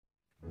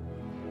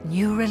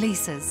New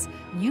releases,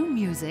 new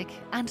music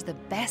and the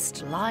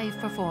best live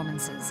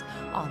performances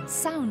on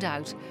Sound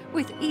Out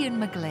with Ian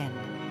McGlynn.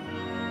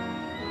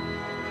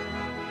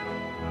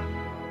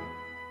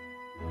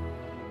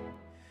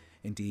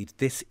 Indeed,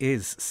 this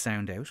is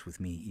Sound Out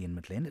with me,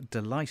 Ian McGlynn.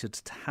 Delighted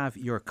to have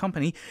your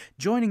company.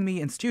 Joining me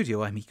in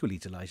studio, I'm equally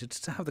delighted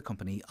to have the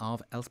company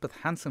of Elspeth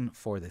Hanson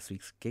for this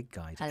week's gig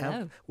guide.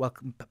 Hello.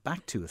 Welcome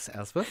back to us,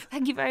 Elspeth.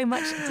 Thank you very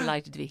much.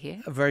 Delighted to be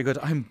here. Very good.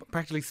 I'm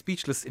practically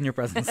speechless in your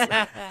presence.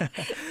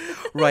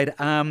 Right,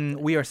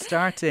 we are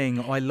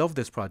starting. I love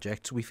this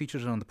project. We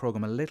featured it on the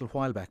programme a little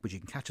while back, but you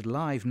can catch it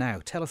live now.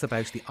 Tell us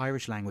about the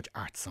Irish Language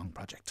Art Song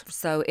Project.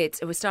 So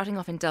we're starting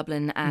off in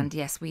Dublin, and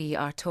yes, we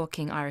are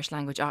talking Irish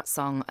Language Art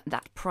Song,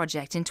 that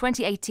project. In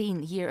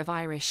 2018, Year of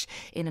Irish,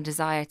 in a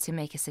desire to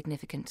make a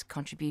significant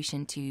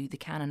contribution to the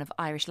canon of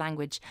Irish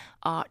language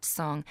art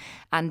song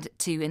and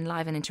to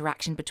enliven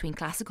interaction between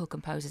classical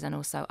composers and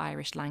also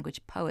Irish language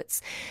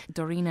poets,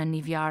 Dorina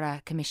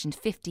Niviara commissioned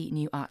 50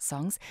 new art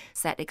songs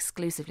set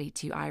exclusively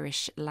to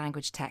Irish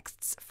language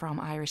texts from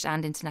Irish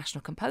and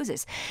international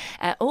composers.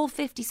 All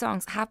 50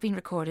 songs have been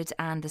recorded,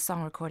 and the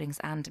song recordings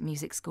and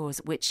music scores,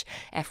 which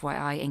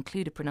FYI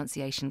include a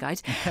pronunciation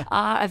guide,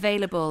 are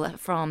available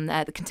from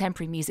the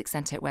Contemporary Music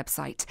Centre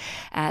website.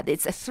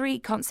 It's a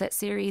 3-concert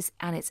series,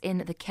 and it's in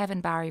the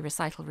Kevin Barry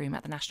Recital Room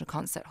at the National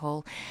Concert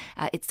Hall.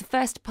 It's the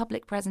first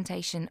public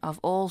presentation of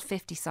all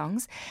 50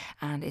 songs,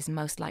 and is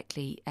most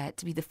likely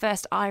to be the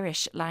first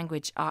Irish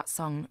language art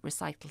song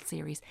recital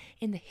series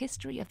in the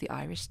history of the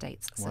Irish States.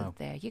 So Wow.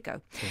 there you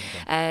go.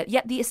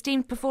 The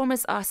esteemed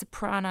performers are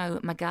soprano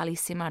Magali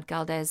Simard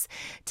Galdes,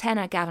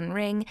 tenor Gavin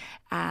Ring,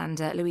 and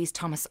Louise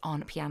Thomas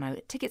on piano.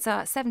 Tickets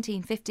are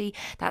 $17.50.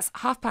 That's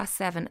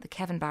 7:30 at the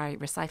Kevin Barry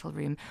Recital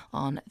Room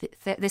on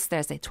this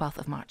Thursday, 12th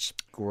of March.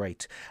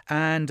 Great.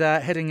 And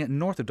heading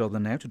north of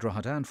Dublin now to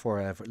Drogheda and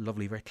for a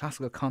lovely, very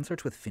classical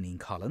concert with Finian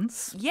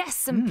Collins. Yes,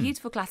 some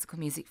beautiful classical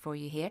music for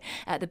you here.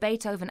 The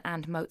Beethoven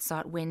and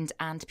Mozart Wind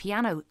and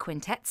Piano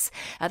Quintets.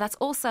 That's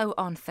also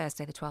on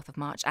Thursday, the 12th of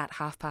March at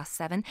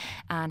 7:30,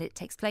 and it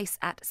takes place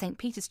at St.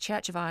 Peter's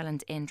Church of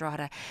Ireland in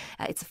Drogheda.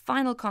 It's a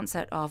final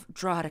concert of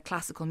Drogheda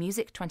Classical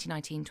Music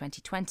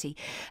 2019-2020.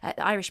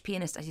 The Irish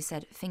pianist, as you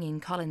said,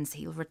 Finian Collins,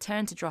 he'll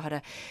return to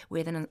Drogheda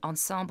with an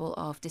ensemble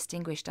of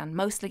distinguished and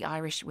mostly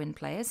Irish wind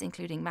players,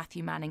 including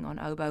Matthew Manning on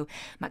oboe,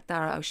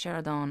 Macdara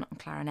O'Sheridan on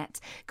clarinet,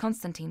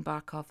 Konstantin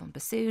Barkov on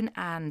bassoon,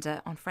 and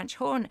on French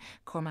horn,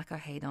 Cormac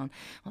O'Haydon.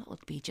 Well, it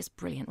would be just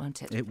brilliant,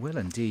 won't it? It will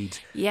indeed.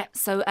 Yeah,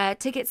 so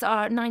tickets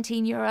are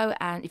 €19,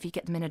 and if you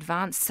get them in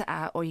advance,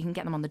 or you can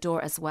get them on the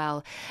door as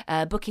well.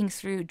 Booking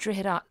through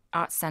Drogheda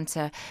Arts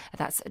Centre,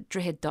 that's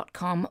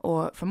drogheda.com,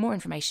 or for more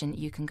information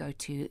you can go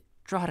to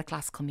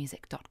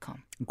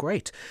droghedaclassicalmusic.com.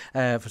 Great.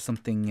 For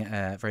something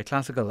very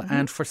classical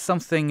and for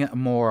something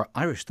more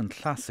Irish than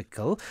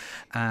classical,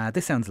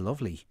 this sounds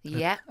lovely.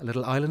 Yeah. A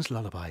little island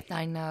lullaby.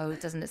 I know,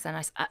 doesn't it sound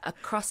nice?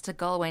 Across to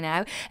Galway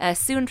now.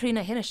 Suan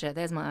Trina Hinisha,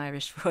 there's my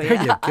Irish for you.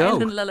 There you go.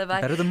 Island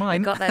lullaby. Better than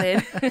mine. I got that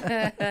in.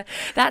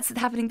 That's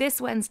happening this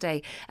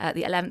Wednesday,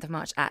 the 11th of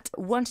March at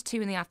 1 to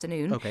 2 in the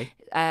afternoon. Okay.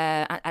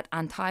 At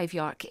An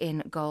Taibhdhearc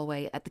in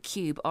Galway at the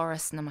Cube,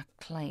 Áras na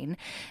Maclean.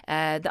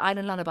 The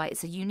Island Lullaby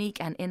is a unique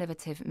and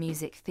innovative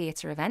music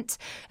theatre event.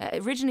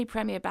 Originally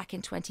premiered back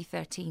in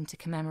 2013 to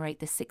commemorate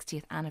the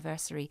 60th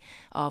anniversary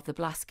of the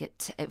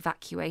Blasket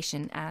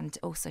evacuation and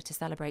also to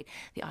celebrate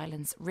the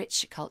island's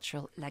rich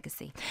cultural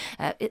legacy.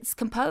 It's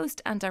composed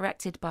and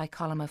directed by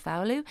Colm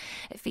O'Fowlu.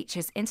 It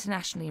features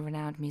internationally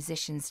renowned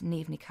musicians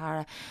Niamh Ní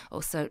Cara,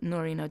 also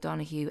Noreen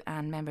O'Donoghue,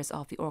 and members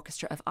of the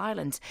Orchestra of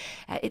Ireland.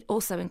 It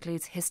also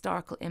includes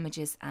historical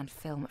images and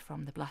film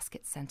from the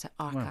Blasket Centre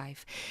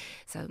archive. Wow.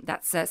 So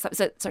that's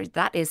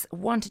that is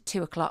 1 to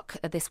 2 o'clock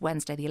this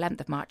Wednesday, the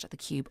 11th of March at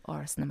the Cube,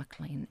 Áras na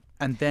Maclean.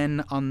 And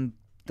then on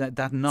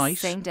that night,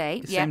 same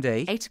day,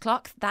 8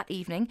 o'clock that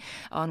evening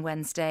on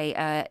Wednesday.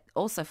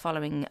 Also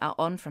following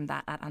on from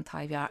that at An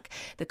Taibhdhearc,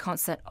 the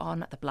concert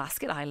on the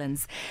Blasket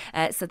Islands.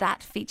 So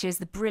that features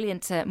the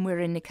brilliant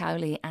Muireann Nic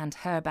Amhlaoibh and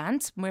her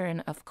band.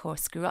 Muireann, of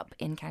course, grew up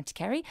in County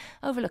Kerry,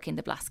 overlooking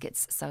the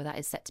Blaskets. So that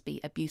is set to be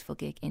a beautiful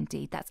gig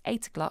indeed. That's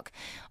 8 o'clock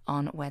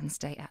on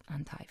Wednesday at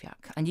An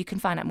Taibhdhearc. And you can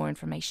find out more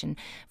information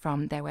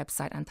from their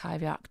website,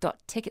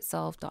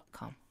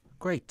 antaibhdhearc.ticketsolve.com.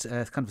 Great.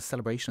 It's kind of a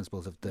celebration, I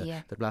suppose, of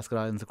the Blasket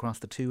Islands across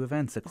the two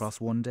events,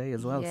 across one day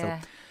as well. Yeah.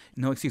 So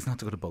no excuse not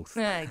to go to both.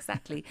 Yeah,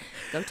 exactly.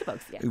 Go to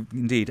both, yeah.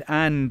 Indeed.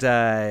 And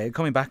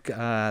coming back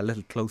a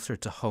little closer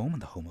to home,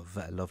 the home of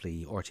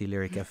lovely RT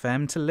Lyric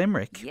FM, to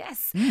Limerick.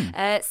 Yes.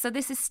 So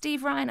this is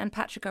Steve Ryan and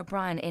Patrick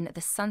O'Brien in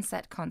the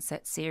Sunset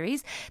Concert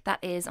Series.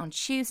 That is on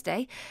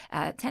Tuesday,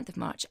 10th of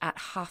March at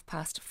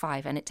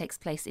 5:30, and it takes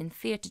place in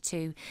Theatre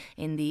 2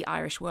 in the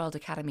Irish World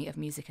Academy of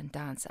Music and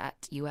Dance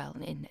at UL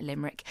in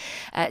Limerick.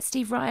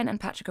 Steve Ryan and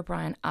Patrick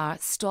O'Brien are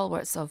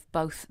stalwarts of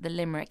both the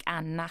Limerick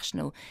and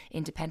national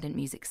independent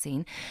music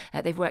scene.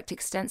 They've worked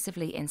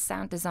extensively in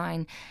sound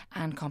design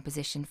and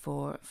composition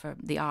for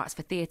the arts,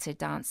 for theatre,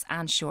 dance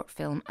and short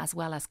film, as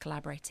well as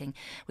collaborating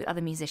with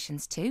other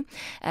musicians too.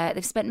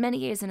 They've spent many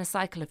years in a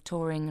cycle of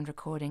touring and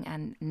recording,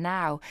 and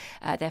now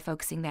they're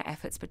focusing their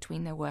efforts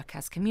between their work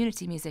as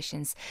community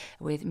musicians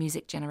with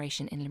Music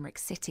Generation in Limerick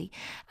City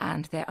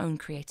and their own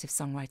creative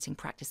songwriting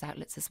practice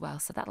outlets as well.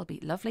 So that'll be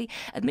lovely.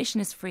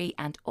 Admission is free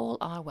and all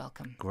are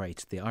welcome.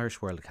 Great. The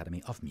Irish World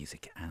Academy of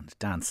Music and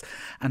Dance.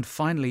 And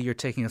finally, you're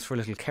taking us for a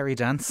little Kerry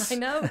dance. I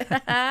know.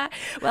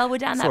 Well, we're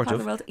down that Sort part of of.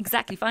 the world.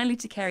 Exactly. Finally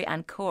to Kerry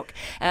and Cork.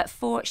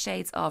 4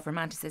 Shades of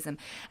Romanticism.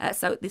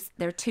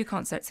 There are 2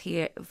 concerts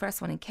here. The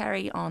first one in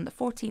Kerry on the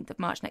 14th of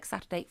March, next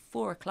Saturday,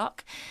 4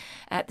 o'clock.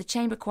 The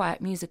Chamber Choir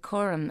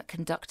Musicorum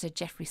conductor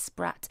Geoffrey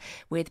Spratt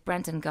with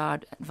Brendan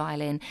Gard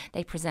violin.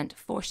 They present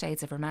 4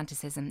 Shades of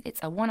Romanticism. It's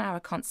a 1-hour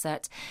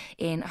concert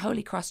in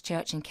Holy Cross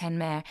Church in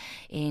Kenmare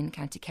in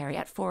County Kerry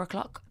at 4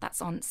 o'clock.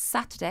 That's on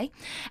Saturday.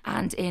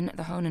 And in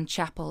the Honan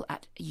Chapel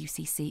at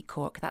UCC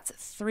Cork. That's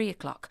 3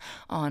 o'clock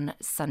on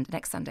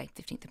next Sunday,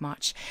 15th of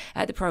March.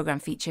 The programme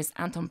features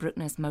Anton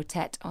Bruckner's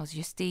Motet Os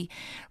Justi,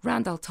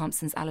 Randall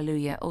Thompson's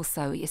Alleluia,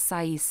 also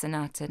Isai's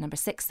Sonata No.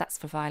 6, that's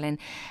for violin,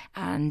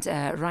 and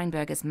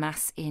Reinberger's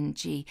Mass in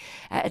G.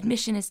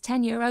 Admission is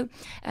 €10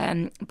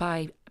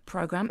 by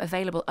programme,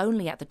 available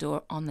only at the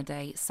door on the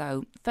day,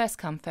 so first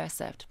come, first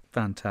served.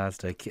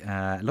 Fantastic.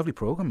 Lovely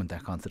programme and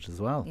that concert as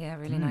well. Yeah,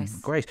 really nice.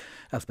 Great.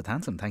 Elspeth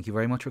Hanson, thank you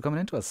very much for coming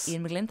in to us.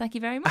 Ian McGlynn, thank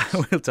you very much.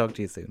 We'll talk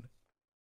to you soon.